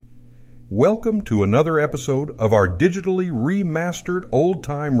Welcome to another episode of our digitally remastered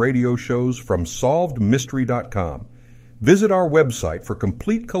old-time radio shows from SolvedMystery.com. Visit our website for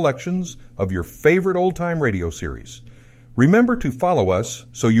complete collections of your favorite old-time radio series. Remember to follow us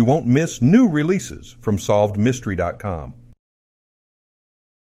so you won't miss new releases from SolvedMystery.com.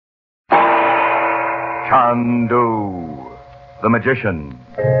 Chandu, the magician.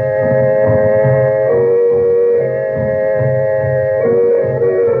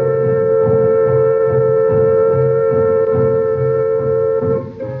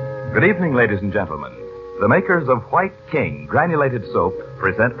 Good evening, ladies and gentlemen. The makers of White King granulated soap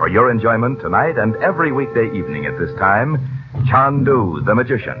present for your enjoyment tonight and every weekday evening at this time, Chandu, the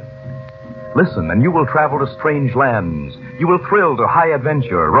magician. Listen, and you will travel to strange lands. You will thrill to high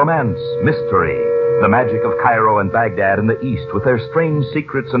adventure, romance, mystery. The magic of Cairo and Baghdad in the East, with their strange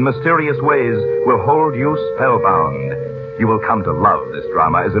secrets and mysterious ways, will hold you spellbound. You will come to love this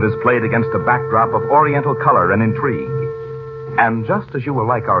drama as it is played against a backdrop of Oriental color and intrigue. And just as you will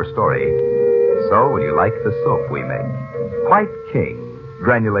like our story, so will you like the soap we make. White King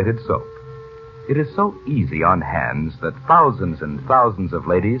granulated soap. It is so easy on hands that thousands and thousands of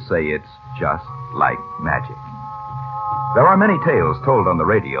ladies say it's just like magic. There are many tales told on the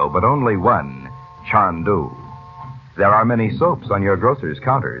radio, but only one, Chandu. There are many soaps on your grocer's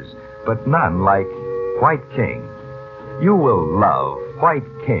counters, but none like White King. You will love White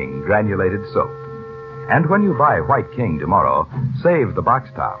King granulated soap. And when you buy White King tomorrow, save the box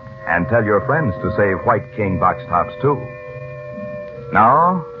top and tell your friends to save White King box tops too.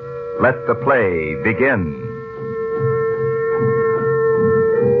 Now, let the play begin.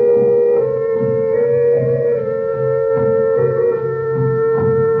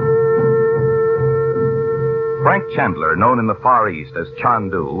 Frank Chandler, known in the Far East as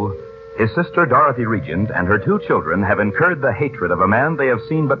Chandu, his sister Dorothy Regent, and her two children have incurred the hatred of a man they have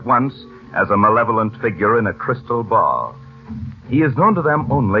seen but once as a malevolent figure in a crystal ball. He is known to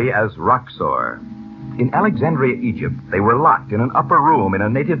them only as Roxor. In Alexandria, Egypt, they were locked in an upper room in a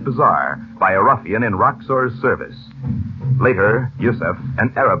native bazaar by a ruffian in Roxor's service. Later, Yusuf,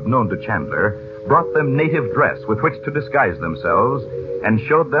 an Arab known to Chandler, brought them native dress with which to disguise themselves and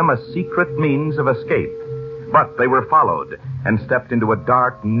showed them a secret means of escape. But they were followed and stepped into a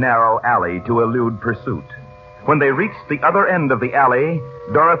dark, narrow alley to elude pursuit. When they reached the other end of the alley,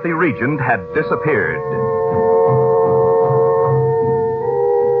 Dorothy Regent had disappeared.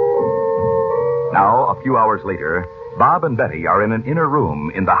 Now, a few hours later, Bob and Betty are in an inner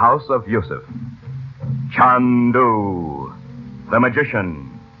room in the house of Yusuf. Chandu, the magician.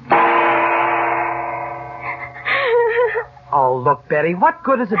 Oh, look, Betty, what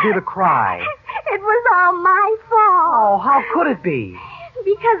good does it do to cry? It was all my fault. Oh, how could it be?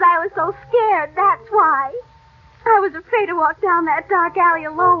 Because I was so scared, that's why. I was afraid to walk down that dark alley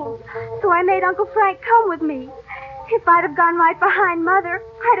alone, so I made Uncle Frank come with me. If I'd have gone right behind Mother,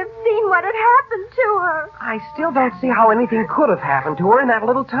 I'd have seen what had happened to her. I still don't see how anything could have happened to her in that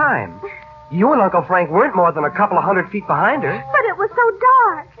little time. You and Uncle Frank weren't more than a couple of 100 feet behind her. But it was so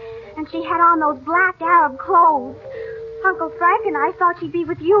dark, and she had on those black Arab clothes. Uncle Frank and I thought she'd be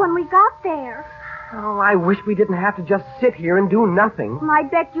with you when we got there. Oh, I wish we didn't have to just sit here and do nothing. I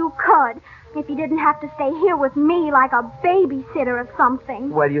bet you could, if you didn't have to stay here with me like a babysitter or something.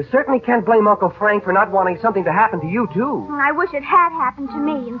 Well, you certainly can't blame Uncle Frank for not wanting something to happen to you, too. I wish it had happened to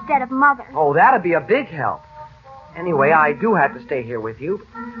me instead of Mother. Oh, that'd be a big help. Anyway, I do have to stay here with you.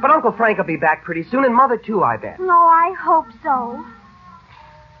 But Uncle Frank will be back pretty soon, and Mother, too, I bet. No, I hope so.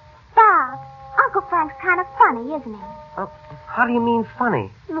 Bob, Uncle Frank's kind of funny, isn't he? How do you mean funny?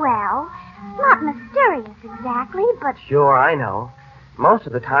 Well, not mysterious exactly, but... Sure, I know. Most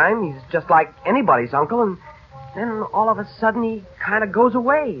of the time, he's just like anybody's uncle, and then all of a sudden he kind of goes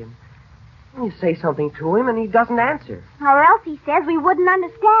away. And you say something to him, and he doesn't answer. Or else he says we wouldn't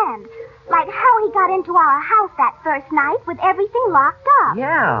understand. Like how he got into our house that first night with everything locked up.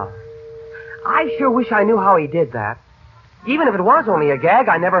 Yeah. I sure wish I knew how he did that. Even if it was only a gag,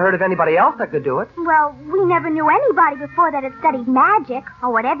 I never heard of anybody else that could do it. Well, we never knew anybody before that had studied magic,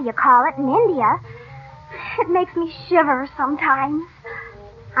 or whatever you call it, in India. It makes me shiver sometimes.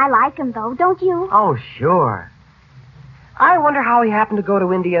 I like him, though, don't you? Oh, sure. I wonder how he happened to go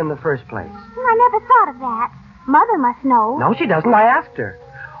to India in the first place. I never thought of that. Mother must know. No, she doesn't. I asked her.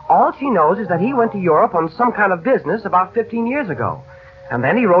 All she knows is that he went to Europe on some kind of business about 15 years ago. And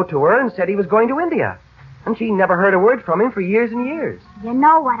then he wrote to her and said he was going to India. And she never heard a word from him for years and years. You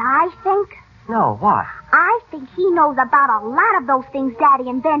know what I think? No, what? I think he knows about a lot of those things Daddy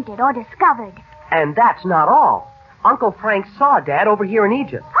invented or discovered. And that's not all. Uncle Frank saw Dad over here in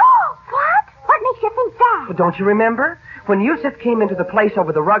Egypt. Oh, what? What makes you think that? But don't you remember? When Yusuf came into the place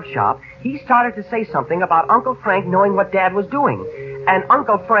over the rug shop, he started to say something about Uncle Frank knowing what Dad was doing. And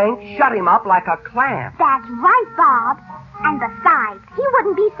Uncle Frank shut him up like a clam. That's right, Bob. And besides, he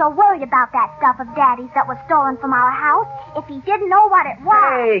wouldn't be so worried about that stuff of Daddy's that was stolen from our house if he didn't know what it was.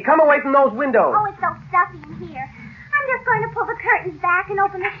 Hey, come away from those windows. Oh, it's so stuffy in here. I'm just going to pull the curtains back and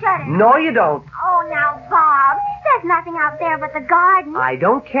open the shutters. No, you don't. Oh, now, Bob, there's nothing out there but the garden. I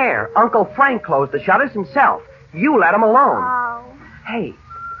don't care. Uncle Frank closed the shutters himself. You let him alone. Oh. Hey,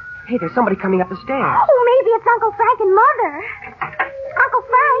 there's somebody coming up the stairs. Oh, maybe it's Uncle Frank and Mother. Uncle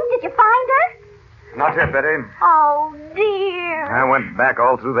Frank, did you find her? Not yet, Betty. Oh, dear. I went back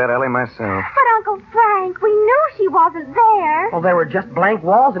all through that alley myself. But, Uncle Frank, we knew she wasn't there. Well, there were just blank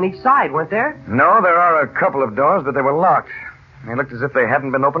walls on each side, weren't there? No, there are a couple of doors, but they were locked. They looked as if they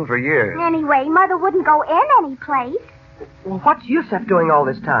hadn't been opened for years. Anyway, Mother wouldn't go in any place. Well, what's Yusuf doing all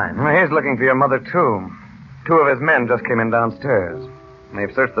this time? Well, he's looking for your mother, too. 2 of his men just came in downstairs.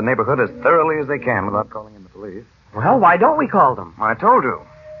 They've searched the neighborhood as thoroughly as they can without calling in the police. Well, why don't we call them? I told you.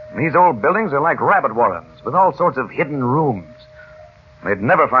 These old buildings are like rabbit warrens with all sorts of hidden rooms. They'd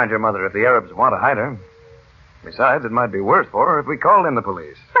never find your mother if the Arabs want to hide her. Besides, it might be worse for her if we called in the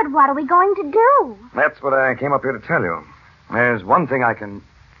police. But what are we going to do? That's what I came up here to tell you. There's one thing I can...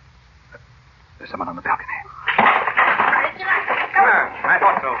 There's someone on the balcony. Come here. I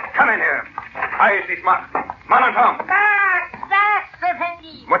thought so. Come in here. I see smart. Man and Tom.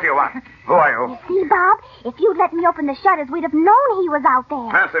 What do you want? Who are you? You see, Bob, if you'd let me open the shutters, we'd have known he was out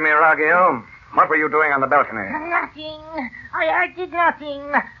there. Answer me, Raghil. What were you doing on the balcony? Nothing. I did nothing.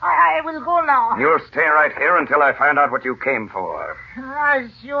 I will go now. You'll stay right here until I find out what you came for.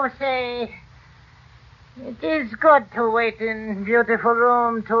 As you say, it is good to wait in beautiful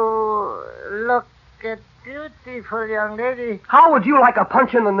room to look at beautiful young lady. How would you like a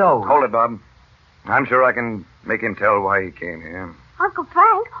punch in the nose? Hold it, Bob. I'm sure I can make him tell why he came here. Uncle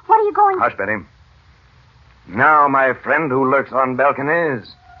Frank, what are you going to... Hush, Betty. Now, my friend who lurks on balconies,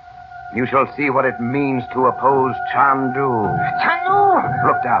 you shall see what it means to oppose Chandu. Chandu!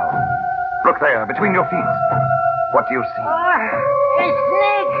 Look down. Look there, between your feet. What do you see? A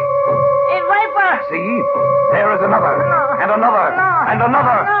snake! A viper! See? There is another, and another, and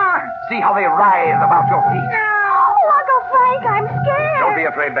another. See how they rise about your feet. Oh, Uncle Frank, I'm scared. Don't be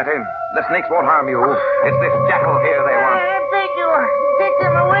afraid, Betty. The snakes won't harm you. It's this jackal here they want. Beg you, take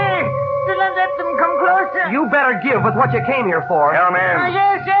them away. Do not let them come closer. You better give with what you came here for. Tell me.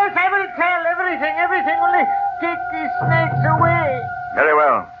 Yes, I will tell everything. Only take these snakes away. Very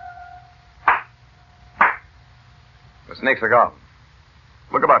well. The snakes are gone.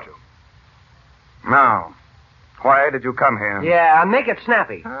 Look about you. Now, why did you come here? Yeah, make it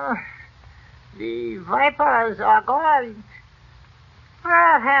snappy. The vipers are gone.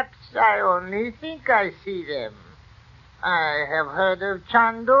 Perhaps I only think I see them. I have heard of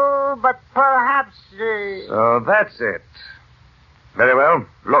Chandu, but perhaps... So that's it. Very well.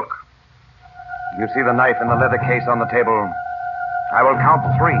 Look. You see the knife in the leather case on the table. I will count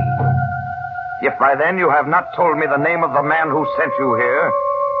 3. If by then you have not told me the name of the man who sent you here,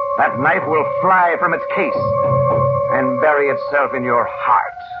 that knife will fly from its case and bury itself in your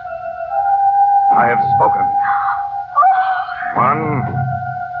heart. I have spoken. 1,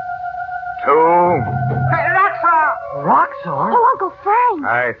 2... Roxor? Oh, Uncle Frank.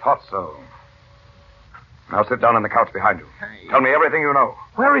 I thought so. Now sit down on the couch behind you. Tell me everything you know.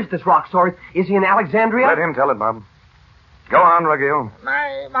 Where is this Roxor? Is he in Alexandria? Let him tell it, Bob. Go on, Raghil.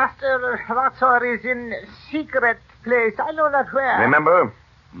 My master Roxor is in secret place. I know not where. Remember,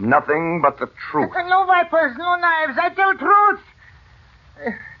 nothing but the truth. No vipers, no knives. I tell truth.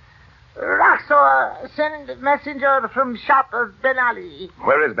 Roxor, send messenger from shop of Ben Ali.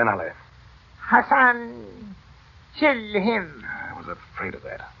 Where is Ben Ali? Hassan, kill him. I was afraid of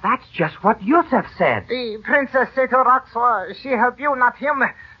that. That's just what Yusuf said. The princess said to Roxor, she help you, not him.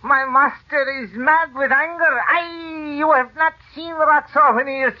 My master is mad with anger. You have not seen Roxor when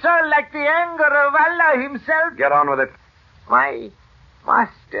he is so like the anger of Allah himself. Get on with it. My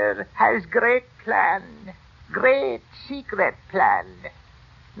master has great plan. Great secret plan.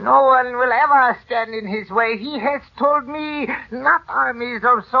 No one will ever stand in his way. He has told me not armies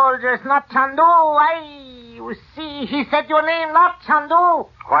of soldiers, not Chandu. You see, he said your name, not Chandu.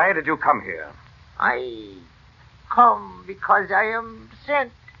 Why did you come here? I come because I am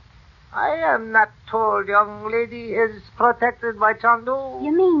sent. I am not told young lady is protected by Chandu.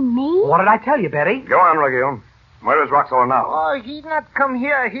 You mean me? What did I tell you, Betty? Go on, Raghil. Where is Roxor now? Oh, he not come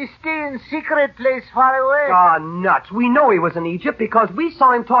here. He stay in secret place far away. Ah, nuts. We know he was in Egypt because we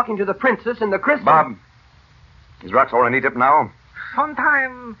saw him talking to the princess in the crystal. Bob, is Roxor in Egypt now?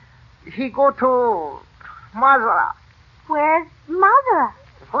 Sometime he go to Mazra. Where's Mother?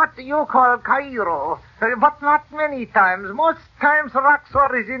 What do you call Cairo? But not many times. Most times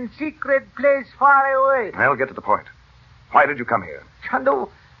Roxor is in secret place far away. I'll get to the point. Why did you come here? Chandu,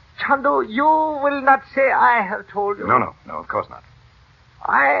 you will not say I have told you. No, of course not.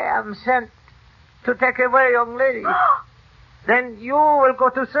 I am sent to take away a young lady. Then you will go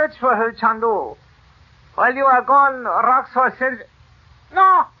to search for her, Chandu. While you are gone, Roxor says...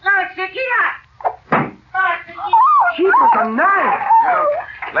 No, Shakira! She took a knife. No,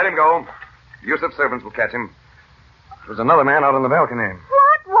 let him go. Yusuf's servants will catch him. There was another man out on the balcony.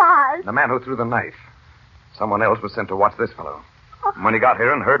 What was? The man who threw the knife. Someone else was sent to watch this fellow. When he got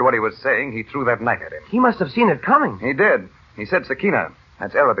here and heard what he was saying, he threw that knife at him. He must have seen it coming. He did. He said Sakina.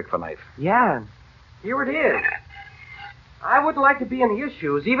 That's Arabic for knife. Yeah, here it is. I wouldn't like to be in his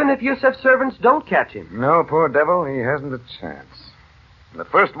shoes, even if Yusuf's servants don't catch him. No, poor devil, he hasn't a chance. The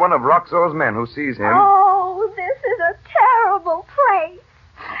first one of Roxor's men who sees him... Oh, this is a terrible place.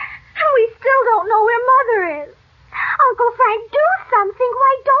 And we still don't know where Mother is. Uncle Frank, do something.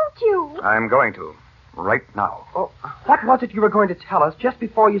 Why don't you? I'm going to. Right now. Oh, what was it you were going to tell us just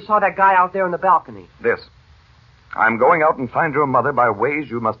before you saw that guy out there on the balcony? This. I'm going out and find your mother by ways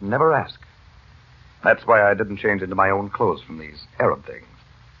you must never ask. That's why I didn't change into my own clothes from these Arab things.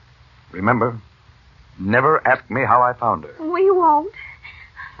 Remember, never ask me how I found her. We won't.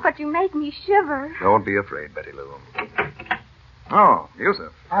 But you make me shiver. Don't be afraid, Betty Lou. Oh,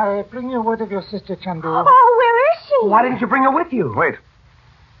 Yusuf. I bring you word of your sister, Chandu. Oh, where is she? Why didn't you bring her with you? Wait.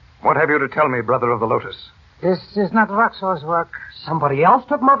 What have you to tell me, brother of the Lotus? This is not Roxor's work. Somebody else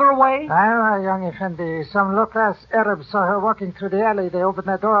took Mother away? Young Effendi. Some low-class Arabs saw her walking through the alley. They opened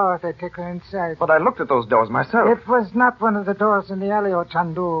the door. They take her inside. But I looked at those doors myself. It was not one of the doors in the alley,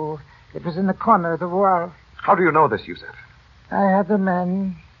 Chandu. It was in the corner of the wall. How do you know this, Yusuf? I had the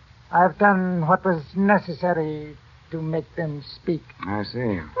men. I've done what was necessary to make them speak. I see.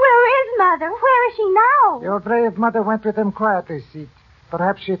 Where is Mother? Where is she now? Your brave mother went with them quietly, Seat.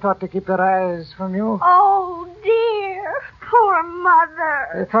 Perhaps she thought to keep her eyes from you. Oh, dear. Poor Mother.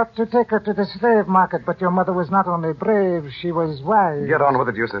 They thought to take her to the slave market, but your mother was not only brave, she was wise. Get on with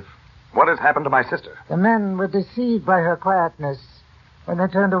it, Yusuf. What has happened to my sister? The men were deceived by her quietness. When they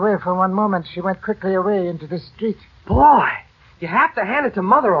turned away for one moment, she went quickly away into the street. Boy, you have to hand it to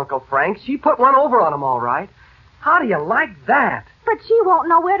Mother, Uncle Frank. She put one over on him all right. How do you like that? But she won't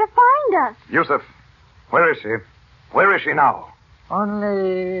know where to find us. Yusuf, where is she? Where is she now?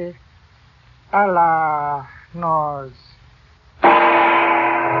 Only Allah knows.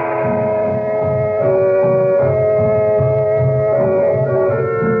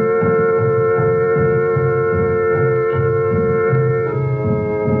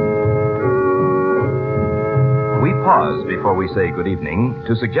 We pause before we say good evening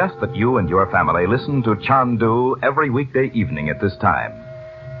to suggest that you and your family listen to Chandu every weekday evening at this time.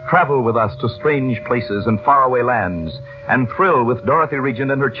 Travel with us to strange places and faraway lands and thrill with Dorothy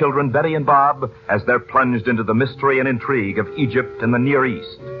Regent and her children Betty and Bob as they're plunged into the mystery and intrigue of Egypt and the Near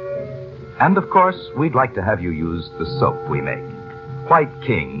East. And, of course, we'd like to have you use the soap we make. White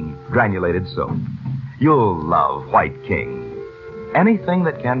King granulated soap. You'll love White King. Anything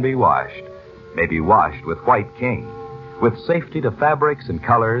that can be washed may be washed with White King, with safety to fabrics and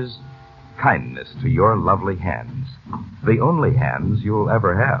colors, kindness to your lovely hands, the only hands you'll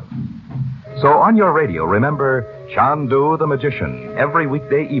ever have. So on your radio, remember Chandu the Magician every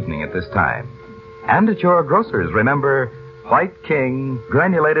weekday evening at this time. And at your grocer's, remember White King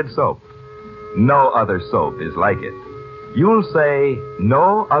granulated soap. No other soap is like it. You'll say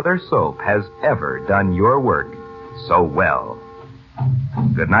no other soap has ever done your work so well.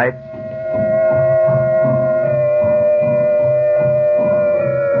 Good night.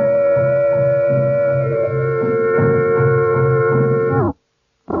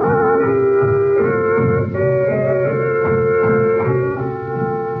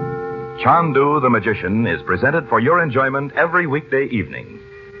 Chandu the Magician is presented for your enjoyment every weekday evening.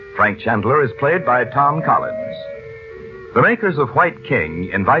 Frank Chandler is played by Tom Collins. The makers of White King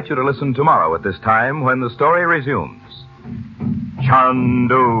invite you to listen tomorrow at this time when the story resumes.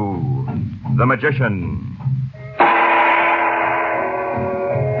 Chandu the Magician.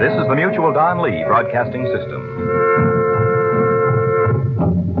 This is the Mutual Don Lee Broadcasting System.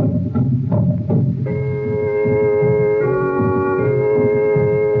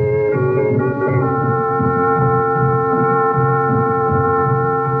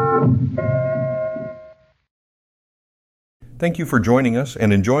 Thank you for joining us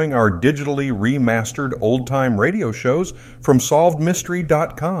and enjoying our digitally remastered old-time radio shows from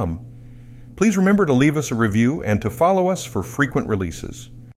SolvedMystery.com. Please remember to leave us a review and to follow us for frequent releases.